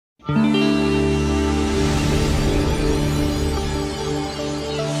Dust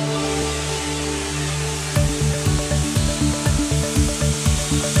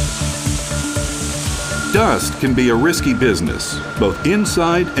can be a risky business, both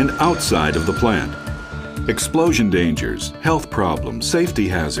inside and outside of the plant. Explosion dangers, health problems, safety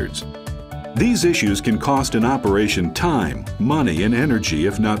hazards. These issues can cost an operation time, money, and energy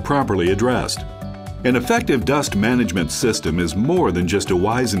if not properly addressed. An effective dust management system is more than just a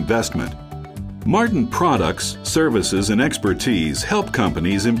wise investment. Martin products, services, and expertise help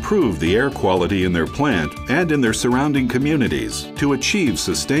companies improve the air quality in their plant and in their surrounding communities to achieve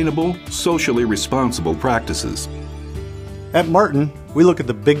sustainable, socially responsible practices. At Martin, we look at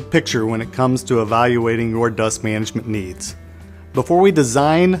the big picture when it comes to evaluating your dust management needs. Before we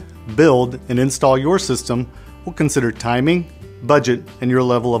design, build, and install your system, we'll consider timing, budget, and your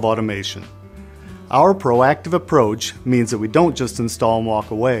level of automation. Our proactive approach means that we don't just install and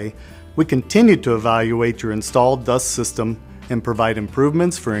walk away. We continue to evaluate your installed dust system and provide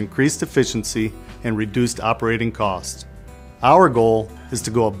improvements for increased efficiency and reduced operating costs. Our goal is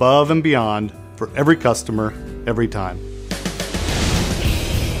to go above and beyond for every customer, every time.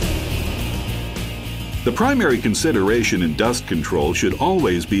 The primary consideration in dust control should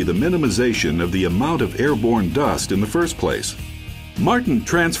always be the minimization of the amount of airborne dust in the first place. Martin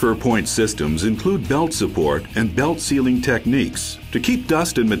transfer point systems include belt support and belt sealing techniques to keep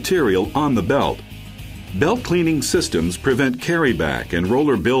dust and material on the belt. Belt cleaning systems prevent carryback and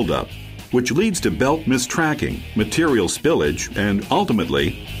roller buildup, which leads to belt mistracking, material spillage, and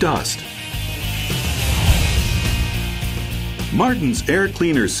ultimately, dust. Martin's air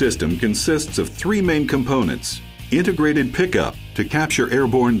cleaner system consists of three main components: integrated pickup to capture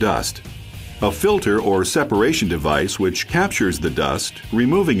airborne dust, a filter or separation device which captures the dust,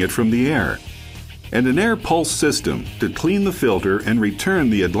 removing it from the air, and an air pulse system to clean the filter and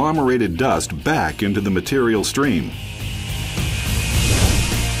return the agglomerated dust back into the material stream.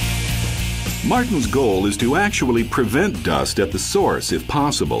 Martin's goal is to actually prevent dust at the source if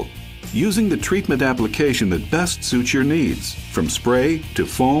possible, using the treatment application that best suits your needs, from spray to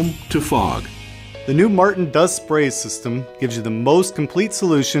foam to fog. The new Martin Dust Spray System gives you the most complete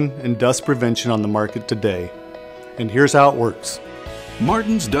solution in dust prevention on the market today. And here's how it works.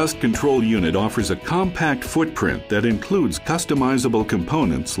 Martin's Dust Control Unit offers a compact footprint that includes customizable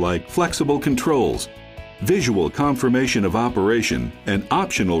components like flexible controls, visual confirmation of operation, and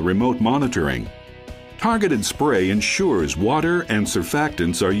optional remote monitoring. Targeted spray ensures water and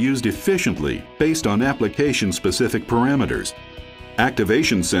surfactants are used efficiently based on application-specific parameters.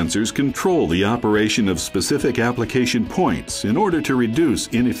 Activation sensors control the operation of specific application points in order to reduce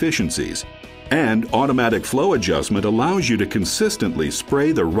inefficiencies. And automatic flow adjustment allows you to consistently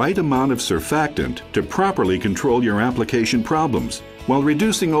spray the right amount of surfactant to properly control your application problems, while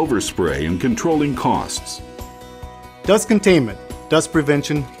reducing overspray and controlling costs. Dust containment, dust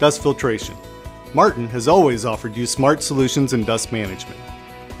prevention, dust filtration. Martin has always offered you smart solutions in dust management.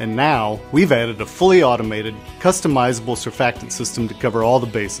 And now, we've added a fully automated, customizable surfactant system to cover all the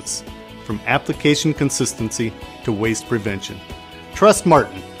bases, from application consistency to waste prevention. Trust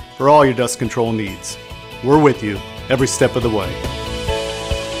Martin for all your dust control needs. We're with you every step of the way.